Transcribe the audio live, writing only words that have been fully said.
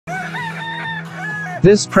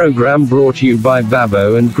This program brought to you by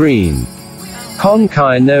Babbo and Green.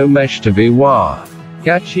 Konkai no MESHITABE wa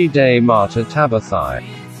Gachi de Mata Tabathai.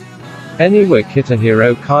 Anyway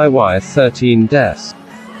Kitahiro Kaiwai 13 des.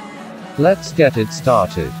 Let's get it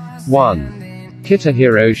started. 1.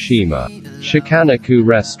 Kitahiro Shima. Shikanaku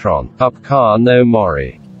Restaurant. Upka no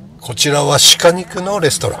Mori. こちらは鹿肉のレ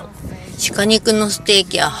ストラン。鹿肉のステー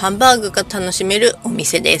キやハンバーグが楽しめるお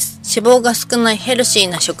店です。脂肪が少ないヘルシー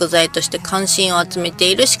な食材として関心を集め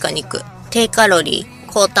ている鹿肉。低カロリ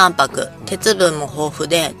ー、高タンパク、鉄分も豊富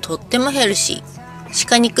でとってもヘルシー。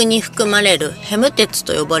鹿肉に含まれるヘム鉄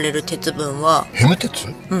と呼ばれる鉄分は、ヘム鉄？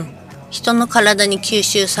人の体に吸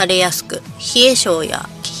収されやすく、冷え性や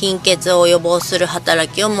貧血を予防する働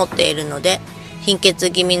きを持っているので、貧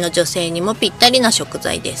血気味の女性にもぴったりな食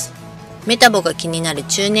材です。メタボが気になる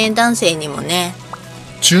中年男性にもね。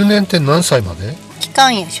中年って何歳まで？期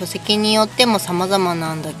間や書籍によっても様々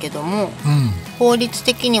なんだけども、法律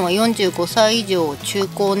的には45歳以上中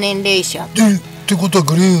高年齢者ってことは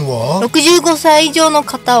グリーンは65歳以上の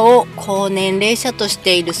方を高年齢者とし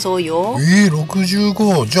ているそうよ。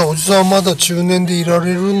65？じゃあおじさんまだ中年でいら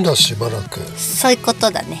れるんだ、しばらく。そういうこ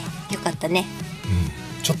とだね。よかったね。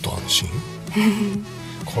ちょっと安心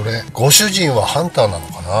これご主人はハンターなの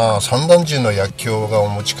かな。散弾銃の薬莢がお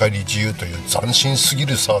持ち帰り自由という斬新すぎ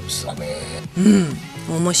るサービスだね。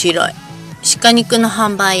面白い。鹿肉の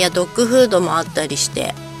販売やドッグフードもあったりし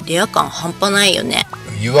てレア感半端ないよね。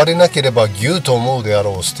言われなければ牛と思うであ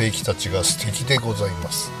ろうステーキたちが素敵でございま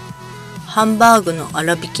す。ハンバーグの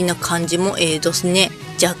粗挽きな感じもですね。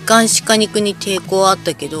若干鹿肉に抵抗あっ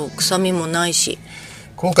たけど臭みもないし。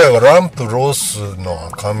今回はランプ、ロースの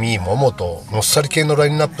赤身、ももともっさり系のラ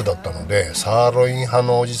インナップだったので、サーロイン派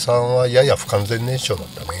のおじさんはやや不完全燃焼だ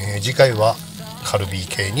ったね。次回はカルビー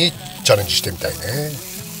系にチャレンジしてみたいね。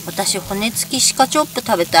私骨付き鹿チョップ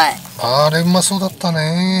食べたい。あれうまそうだった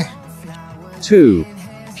ね。2.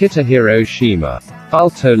 Kitahiro Shima.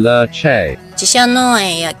 Alto La Che. 自社農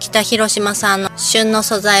園や北広島産の旬の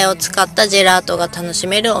素材を使ったジェラートが楽し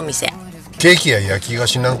めるお店。ケーキや焼き菓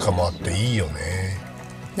子なんかもあっていいよね。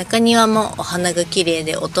中庭もお花が綺麗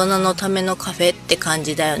で大人のためのカフェって感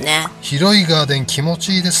じだよね。広いガーデン気持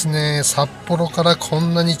ちいいですね。札幌からこ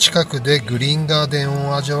んなに近くでグリーンガーデン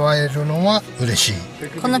を味わえるのは嬉し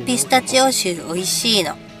い。このピスタチオシュー美味しい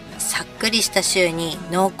の。さっくりしたシューに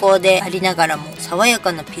濃厚でありながらも爽や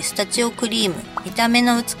かなピスタチオクリーム。見た目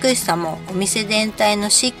の美しさもお店全体の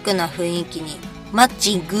シックな雰囲気にマッ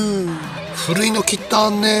チング。古いの切った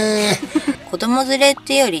ね子供連れっ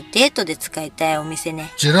てよりデートで使いたいお店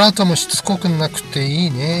ね。ジェラートもしつこくなくてい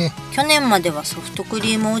いね。去年まではソフトク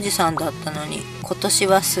リームおじさんだったのに今年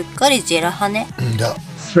はすっかりジェラ派ね。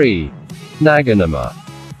3. Naganuma.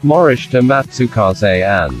 Morishita Matsukaze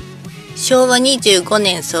An. 昭和25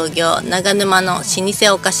年創業長沼の老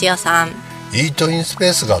舗お菓子屋さん。イートインスペ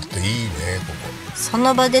ースがあっていいね。こそ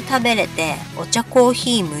の場で食べれてお茶コー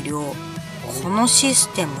ヒー無料。このシス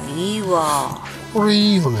テムいいわ。これ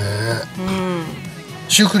いいよね。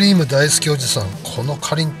シュークリーム大好きおじさん、この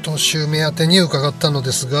かりんとうシュー目当てに伺ったの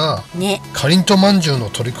ですが、かりんとうまんじゅうの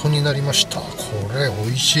虜になりました。これ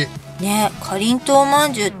美味しいね。かりんとうま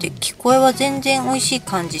んじゅうって聞こえは全然美味しい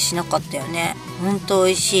感じしなかったよね。ほんと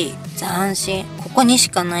美味しい。斬新。ここにし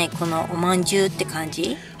かないこのおまんじゅうって感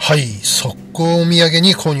じ。はい、速攻お土産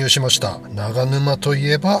に購入しました。長沼とい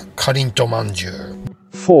えばかりんとうまんじゅう。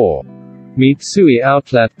4. Mitsui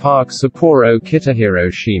Outlet Park Sapporo Kitahiro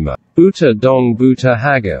Shima. Buta Dong Buta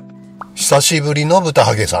Hage. 久しぶりの豚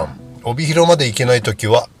ハゲさん。帯広まで行けないとき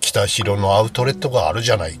は北広のアウトレットがある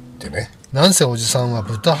じゃないってね。なんせおじさんは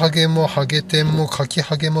豚ハゲもハゲ天もかき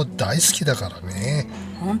ハゲも大好きだからね。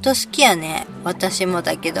ほんと好きやね。私も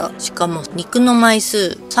だけど、しかも肉の枚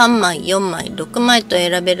数3枚4枚6枚と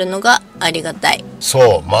選べるのがありがたい。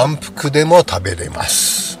そう、満腹でも食べれま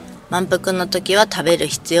す。満腹の時は食べる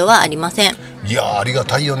必要はありません。いやありが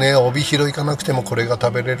たいよね。帯広行かなくてもこれが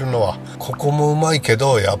食べれるのは。ここもうまいけ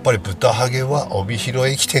どやっぱり豚ハゲは帯広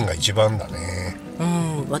駅店が一番だね。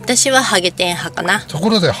私はハゲ店派かな。と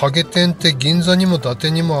ころでハゲ店って銀座にも伊達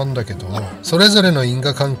にもあるんだけど、それぞれの因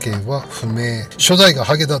果関係は不明。初代が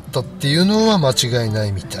ハゲだったっていうのは間違いな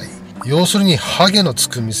いみたい。要するにハゲのつ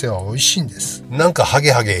く店は美味しいんです。なんかハ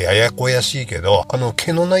ゲハゲややこやしいけど、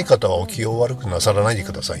毛のない方はお気を悪くなさらないで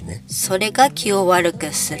くださいね。それが気を悪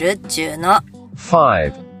くするっちゅうの。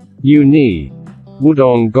5. Uni.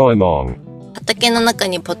 Udon Goemon. 畑の中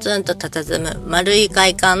にポツンと佇む丸い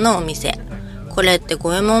外観のお店。これって五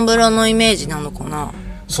右衛門風呂のイメージなのかな。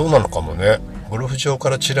そうなのかもね。ゴルフ場か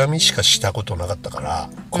らチラ見しかしたことなかったから、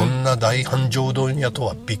こんな大繁盛問屋と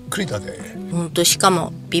はびっくりだぜ。ほんと、しか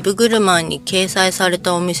もビブグルマンに掲載され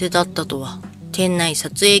たお店だったとは。県内撮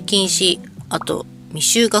影禁止、あと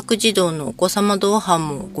未就学児童のお子様同伴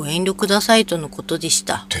もご遠慮くださいとのことでし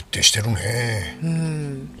た。徹底してるね。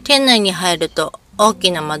店内に入ると大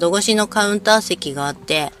きな窓越しのカウンター席があっ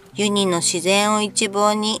て、ユニの自然を一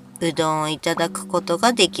望にうどんをいただくこと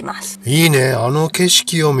ができます。いいね。あの景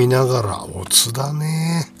色を見ながらおつだ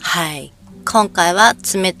ね。はい。今回は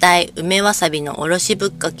冷たい梅わさびのおろしぶっ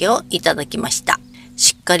かけをいただきました。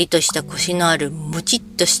しっかりとしたコシのあるムチっ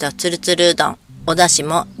としたつるつるうどん。お出汁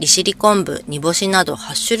も利尻昆布、煮干しなど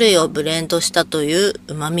8種類をブレンドしたという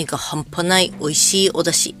旨味が半端ない美味しいお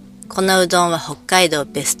出汁。このうどんは北海道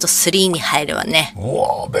ベスト3に入るわね。う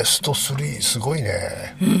わベスト3すごいね。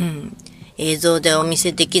映像でお見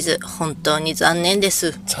せできず本当に残念で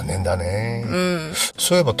す。残念だね。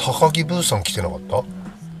そういえば高木ブーさん来てなかった？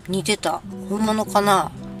似てた。本物か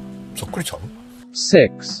な？そっくりちゃん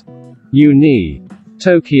？6. YOU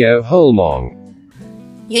TUBEホルモン。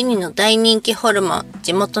ユニの大人気ホルモン。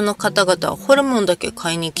地元の方々はホルモンだけ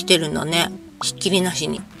買いに来てるんだね。ひっきりなし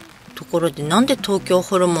に。ところでなんで東京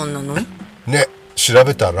ホルモンなの？ね、調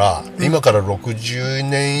べたら、今から60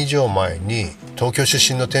年以上前に東京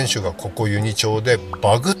出身の店主がここユニ町で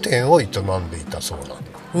バグ店を営んでいたそうなの。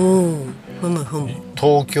ふむふむ。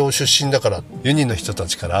東京出身だからユニの人た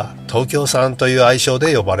ちから東京さんという愛称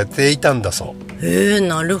で呼ばれていたんだそう。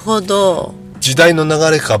なるほど。時代の流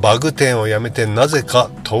れかバグ店を辞めてなぜ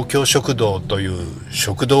か東京食堂という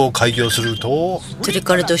食堂を開業すると、それ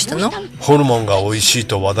からどうしたの？ホルモンが美味しい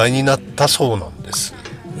と話題になったそうなんです。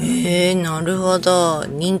なるほど。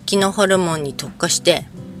人気のホルモンに特化して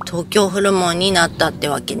東京ホルモンになったって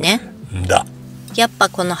わけね。んだ。やっぱ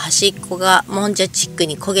この端っこがもんじゃチック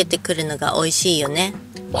に焦げてくるのが美味しいよね。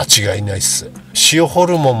間違いないっす。塩ホ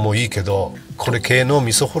ルモンもいいけど、これ系の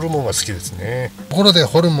味噌ホルモンが好きですね。ところで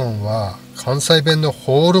ホルモンは関西弁の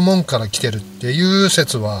ホールモンから来てるっていう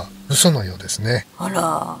説は嘘のようですね。あ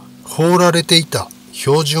ら。放られていた。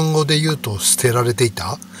標準語で言うと捨てられてい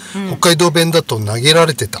た。北海道弁だと投げら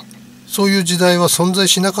れてた。そういう時代は存在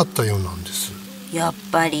しなかったようなんです。やっ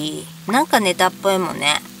ぱりなんかネタっぽいもん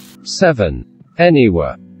ね。7.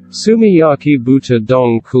 Anywhere. Sumiyaki Buta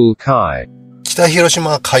Don Kulkai。北広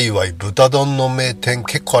島界隈豚丼の名店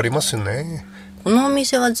結構ありますよね。このお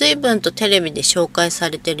店は随分とテレビで紹介さ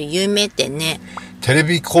れてる有名店ね。テレ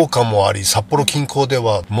ビ効果もあり、札幌近郊で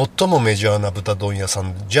は最もメジャーな豚丼屋さ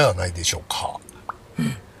んじゃないでしょうか。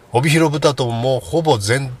帯広豚丼もほぼ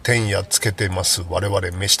全店やっつけてます我々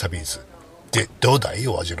MESHITABEで、どうだい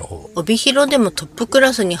お味の方。帯広でもトップク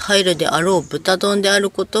ラスに入るであろう豚丼である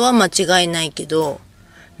ことは間違いないけど、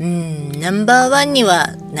ナンバーワンには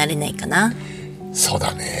なれないかな。そう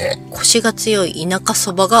だね。コシが強い田舎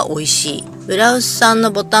そばが美味しい。浦臼産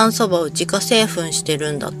のボタンそばを自家製粉して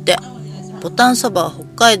るんだって。ボタンそばは北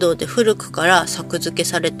海道で古くから作付け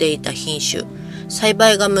されていた品種。栽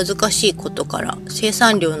培が難しいことから生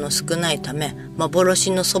産量の少ないため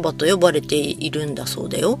幻のそばと呼ばれているんだそう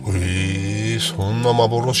だよ。そんな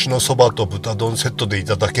幻のそばと豚丼セットでい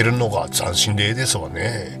ただけるのが斬新でですわ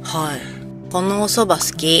ね。はい。このおそば好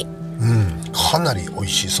き。かなり美味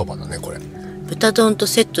しいそばだねこれ。豚丼と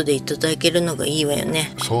セットでいただけるのがいいわよ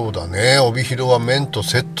ね。そうだね。帯広は麺と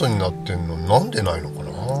セットになってんのなんでないのか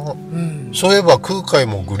な。そういえば空海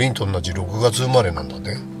もグリーンと同じ6月生まれなんだ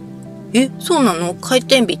ね。そうなの？開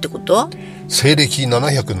店日ってことは？西暦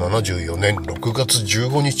774年6月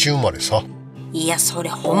15日生まれさ。いや、それ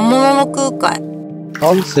本物の空海。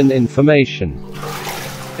Onsen information.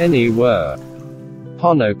 Anywhere.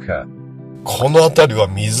 Honoka。この辺りは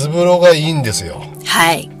水風呂がいいんですよ。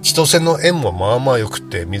はい。千歳の縁もまあまあ良く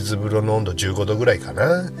て水風呂の温度15度ぐらいか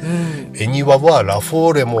な。恵庭はラフォ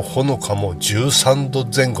ーレもほのかも13度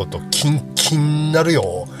前後とキンキンになる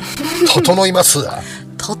よ。整います。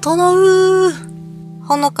整う。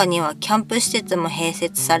ほのかにはキャンプ施設も併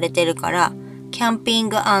設されてるから、キャンピン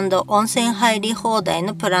グ&温泉入り放題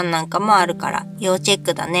のプランなんかもあるから要チェッ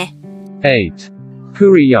クだね。8.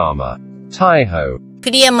 Kuriyama. Taiho。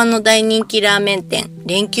栗山の大人気ラーメン店。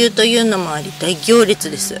連休というのもあり大行列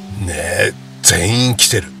です。ねえ、全員来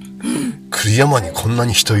てる。栗山にこんな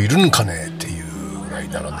に人いるんかねっていうぐらい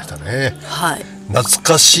並んでたね。はい。懐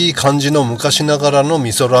かしい感じの昔ながらの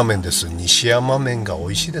味噌ラーメンです。西山麺が美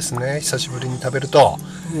味しいですね。久しぶりに食べると。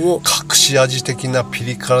隠し味的なピ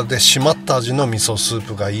リ辛で締まった味の味噌スー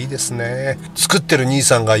プがいいですね。作ってる兄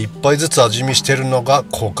さんが一杯ずつ味見してるのが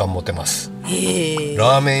好感持てます。ラ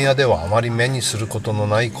ーメン屋ではあまり目にすることの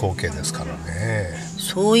ない光景ですからね。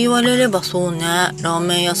そう言われればそうね。ラー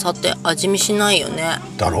メン屋さって味見しないよね。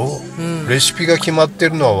だろう、レシピが決まって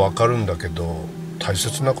るのはわかるんだけど大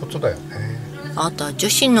切なことだよね。あとは女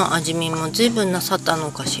子の味見も随分なさったの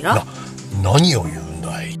かしら。何を言うん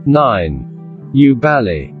だい。 9. U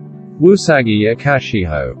Bali,うさぎやかし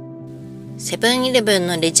ほ。セブンイレブン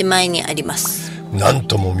のレジ前にあります。なん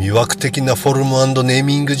とも魅惑的なフォルム&ネー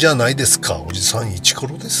ミングじゃないですか。おじさんイチコ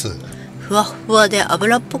ロです。ふわふわで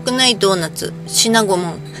油っぽくないドーナツ、シナゴ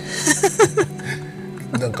モン。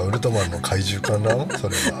なんかウルトマンの怪獣かなそ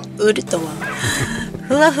れは。ウルトマン。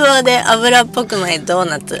ふわふわで油っぽくないドー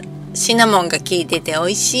ナツ。シナモンが効いてて美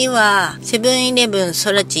味しいわ。セブンイレブン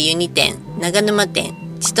空知ユニ店、長沼店、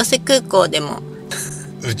千歳空港でも。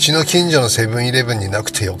うちの近所のセブンイレブンにな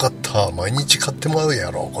くてよかった。毎日買ってもらう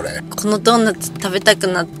やろこれ。このドーナツ食べたく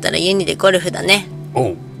なったらユニでゴルフだね。お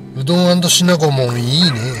う。うどん&シナゴモンい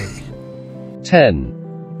いね。10.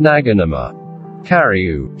 長沼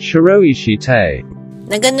Karyu Shiroishi Te。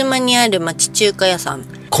長沼にある町中華屋さん。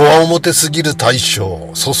こわもてすぎる大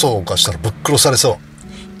将。粗相を犯したらぶっ殺されそう。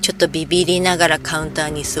ちょっとビビりながらカウンター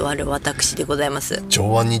に座る私でございます。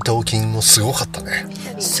上腕二頭筋もすごかったね。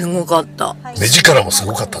すごかった。目力もす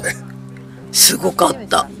ごかったね。すごかっ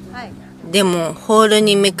た。でもホール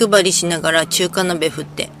に目配りしながら中華鍋振っ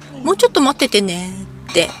て、もうちょっと待っててね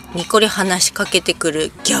ってニコリ話しかけてく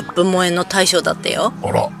るギャップ萌えの大将だったよ。あ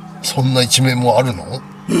ら、そんな一面もあるの？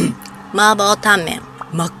うん。麻婆タンメン、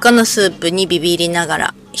真っ赤なスープにビビりなが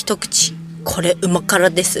ら一口、これうま辛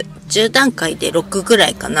です。10段階で6ぐら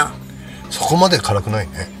いかな。そこまで辛くない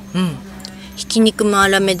ね。うん。ひき肉も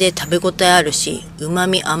粗めで食べ応えあるし、旨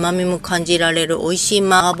味甘みも感じられる美味しい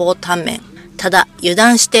麻婆タンメン。ただ油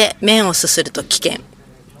断して麺をすすると危険。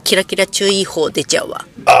キラキラ注意報出ちゃうわ。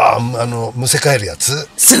ああ、むせ返るやつ。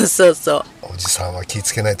そうそうそう。おじさんは気ぃ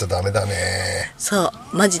つけないとダメだね。そ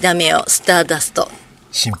う、マジダメよ、スターダスト。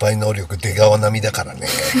心配能力出川並みだからね。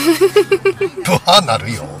ブワーな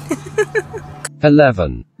るよ。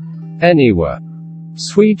11. Anywhere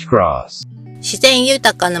Sweetgrass。自然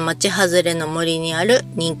豊かな町外れの森にある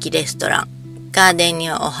人気レストラン。ガーデンに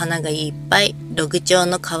はお花がいっぱい、ログ調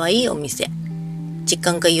の可愛いお店。時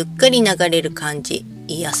間がゆっくり流れる感じ、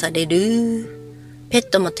癒される。ペッ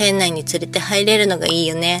トも店内に連れて入れるのがいい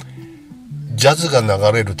よね。ジャズが流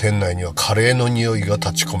れる店内にはカレーの匂いが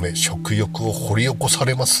立ち込め、食欲を掘り起こさ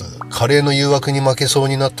れます。カレーの誘惑に負けそう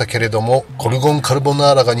になったけれども、ゴルゴンカルボ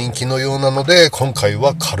ナーラが人気のようなので、今回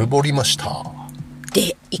はカルボりました。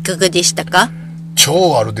で、いかがでしたか？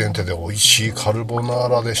超アルデンテで美味しいカルボナー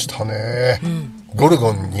ラでしたね。ゴル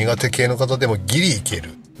ゴン苦手系の方でもギリいけ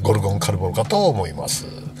るゴルゴンカルボかと思います。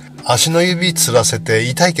足の指つらせて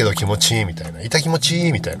痛いけど気持ちいいみたいな、痛気持ちい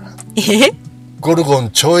いみたいな。ゴルゴン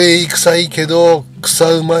ちょい臭いけど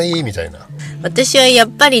草うまいみたいな。私はやっ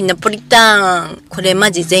ぱりナポリタン。これマ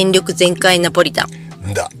ジ全力全開ナポリタン。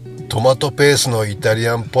んだ。トマトペースのイタリ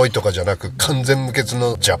アンっぽいとかじゃなく、完全無欠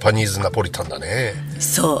のジャパニーズナポリタンだね。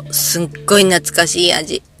そう、すっごい懐かしい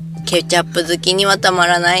味。ケチャップ好きにはたま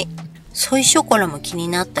らない。ソイショコラも気に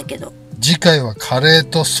なったけど。次回はカレー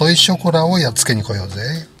とソイショコラをやっつけに来ようぜ。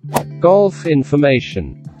Golf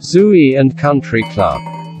Information Zui and Country Club。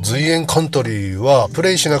随園カントリーはプ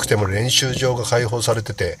レイしなくても練習場が開放され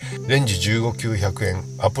てて、レンジ15球100円、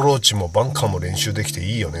アプローチもバンカーも練習できて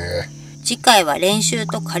いいよね。次回は練習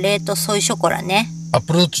とカレーとソイショコラね。ア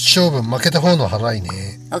プローチ勝負負けた方の払いね。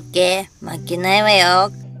オッケー、負けないわ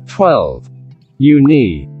よ。12.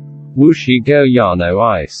 Uni Wushi Go Yano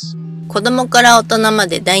Ice。子供から大人ま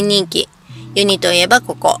で大人気。ユニといえば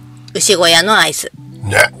ここ、牛小屋のアイス。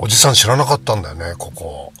ね、おじさん知らなかったんだよね、こ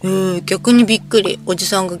こ。逆にびっくり。おじ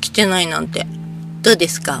さんが来てないなんて。どうで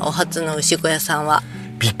すか、お初の牛小屋さんは。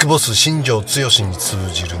ビッグボス新庄剛志に通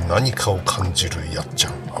じる何かを感じるやっちゃ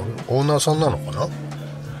ん。オーナーさんなのかな。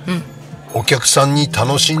お客さんに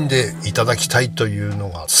楽しんでいただきたいというの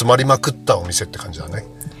が詰まりまくったお店って感じだね。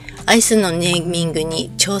アイスのネーミング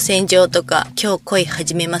に挑戦状とか今日恋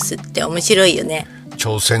始めますって面白いよね。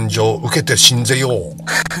挑戦状受けて死んぜよう。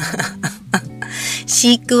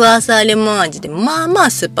シークワーサーレモン味でまあま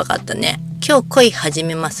あ酸っぱかったね。今日恋始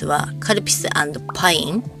めますはカルピス&パ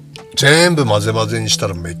イン。全部混ぜ混ぜにした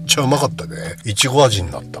らめっちゃうまかったね。いちご味に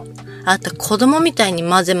なった。あんた子供みたいに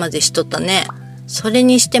混ぜ混ぜしとったね。それ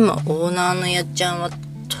にしてもオーナーのやっちゃんは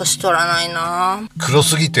年取らないな。黒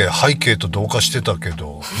すぎて背景と同化してたけ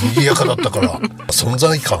ど賑やかだったから存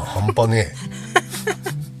在感半端ねえ。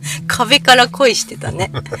壁から恋してた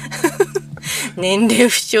ね。年齢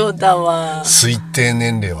不詳だわ。推定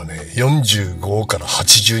年齢はね45から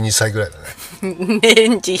82歳ぐらいだね。レ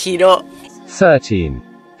ンジ広。13.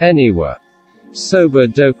 Anywhere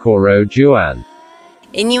Soba Dokoro Juan。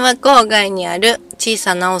恵庭郊外にある小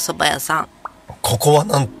さなお蕎麦屋さん。ここは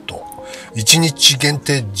なんと1日限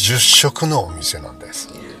定10食のお店なんです。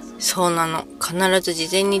そうなの。必ず事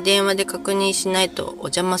前に電話で確認しないとお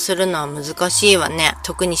邪魔するのは難しいわね。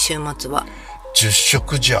特に週末は。10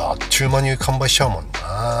食じゃあっちゅう間に完売しちゃうもん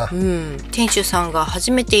な。店主さんが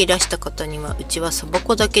初めていらした方には、うちはそば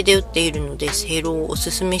粉だけで売っているのでせいろをお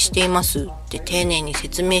すすめしていますって丁寧に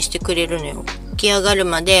説明してくれるのよ。起き上がる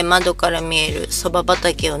まで窓から見えるそば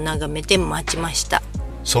畑を眺めて待ちました。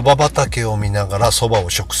そば畑を見ながらそばを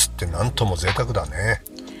食すってなんとも贅沢だね。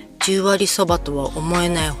10割そばとは思え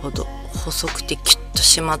ないほど細くてキュッと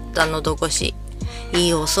締まった喉越し、い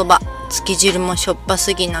いおそば、つき汁もしょっぱ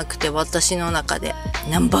すぎなくて私の中で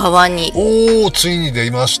ナンバーワンについに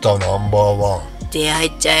出ました。ナンバーワン出会え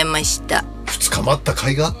ちゃいました。2日待った甲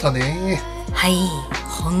斐があったね。はい、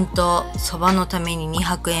本当そばのために2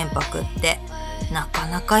泊延泊ってなか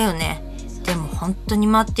なかよね。でも本当に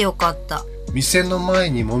待ってよかった。店の前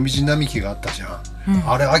にもみじ並木があったじゃん、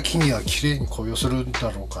あれ秋には綺麗に紅葉するん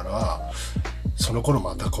だろうから、その頃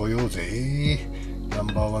また来ようぜ。ナン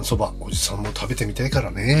バーワンそば、おじさんも食べてみたいか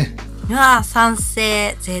らね。うわ、賛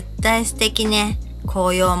成。絶対素敵ね。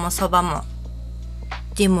紅葉もそばも。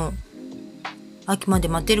でも秋まで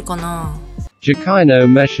待てるかな。次回の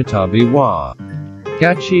MESHITABEは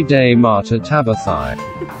ガチでまた食べたい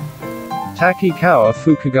滝川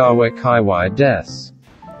福川界隈です。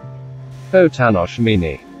お楽しみ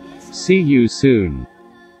に。See you soon。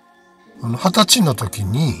 20歳の時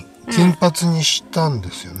に金髪にしたんで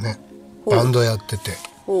すよね、バンドやってて。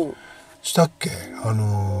したっけ、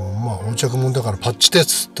横着もんだからパッチテ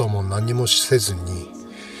ストも何もせずに、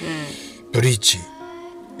ブリーチ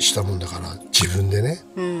したもんだから自分でね、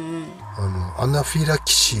アナフィラ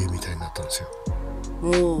キシーみたいになったんですよ。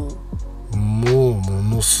もう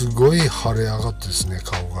ものすごい腫れ上がってですね、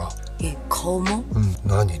顔が。顔も？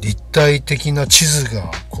立体的な地図が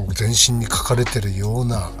こう全身に描かれてるよう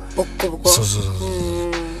な。ボッコボコ。そう。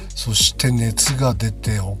そして熱が出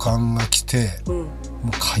て悪寒が来て、もう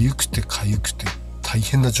痒くて大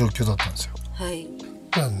変な状況だったんですよ。はい。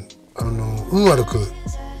運悪く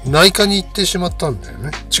内科に行ってしまったんだよね。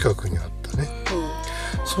近くにあったね。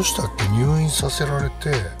そしたっけ、入院させられ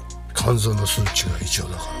て、肝臓の数値が異常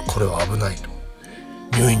だからこれは危ないと、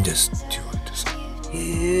入院ですって言われてさ。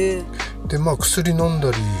で薬飲ん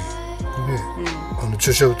だりね、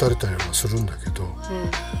注射打たれたりはするんだけど、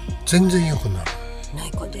全然良くなる。内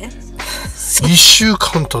科で1週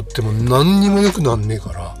間経っても何にも良くなんねえ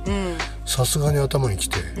から、さすがに頭にき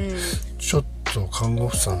て、ちょっと看護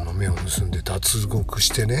婦さんの目を盗んで脱獄し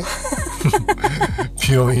てね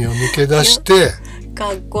病院を抜け出して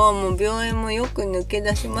学校も病院もよく抜け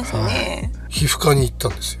出しますね、皮膚科に行った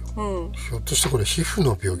んですよ、ひょっとしてこれ皮膚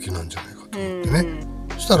の病気なんじゃないかと思ってね、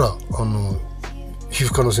そしたら皮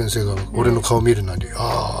膚科の先生が俺の顔見るなり、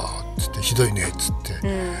あーっつって、ひどいねっつって、って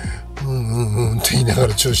言いなが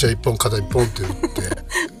ら注射1本肩1本って打ってで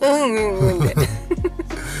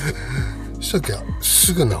したっけ、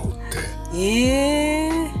すぐ治っ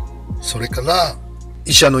て、それから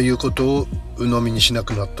医者の言うことを鵜呑みにしな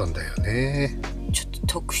くなったんだよね。ちょっと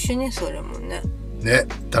特殊ね、それもね。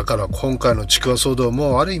だから今回のちくわ騒動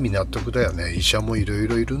もある意味納得だよね。医者もいろい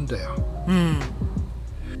ろいるんだよ。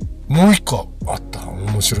もう一個あった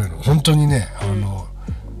面白いの、本当にね、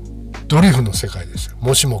ドリフの世界ですよ。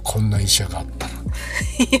もしもこんな医者があったら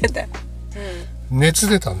やだ、熱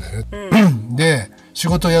出たんだよね、で仕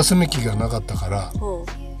事休む気がなかったから、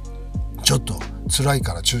ちょっと辛い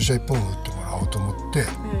から注射1本打ってもらおうと思って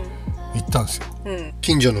行ったんですよ、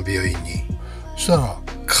近所の病院に。そしたら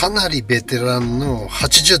かなりベテランの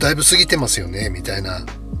80だいぶ過ぎてますよねみたいな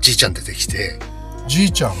じいちゃん出てきて、じ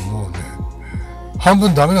いちゃんもうね半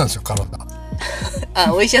分ダメなんですよ、体。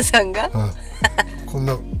お医者さんが、こん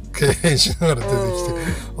な敬遠しながら出てき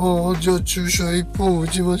て、じゃあ注射1本打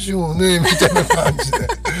ちましょうねみたいな感じで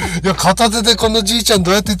いや、片手でこのじいちゃん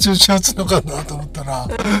どうやって注射打つのかなと思ったら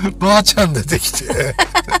ばあちゃん出てきて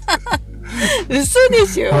嘘で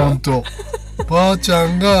しょ。ほんとばあちゃ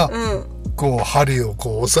んがこう針を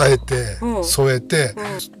こう押さえて添えて、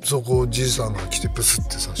そこをじいさんが来てブスっ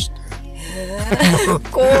て刺して、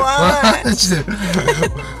怖いマジで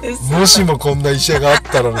もしもこんな医者があっ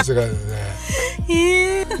たらの世界だよね。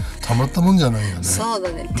たまったもんじゃないよね。そうだ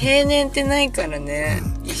ね、定年ってないからね、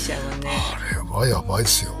医者はね。あれはやばいっ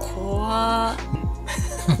すよ。怖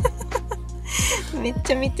めっ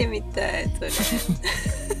ちゃ見てみたいそれ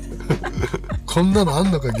こんなのあ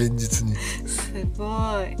んのか現実に。すご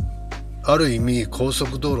い。ある意味高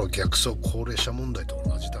速道路逆走高齢者問題と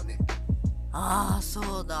同じだね。ああ、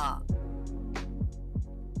そうだ。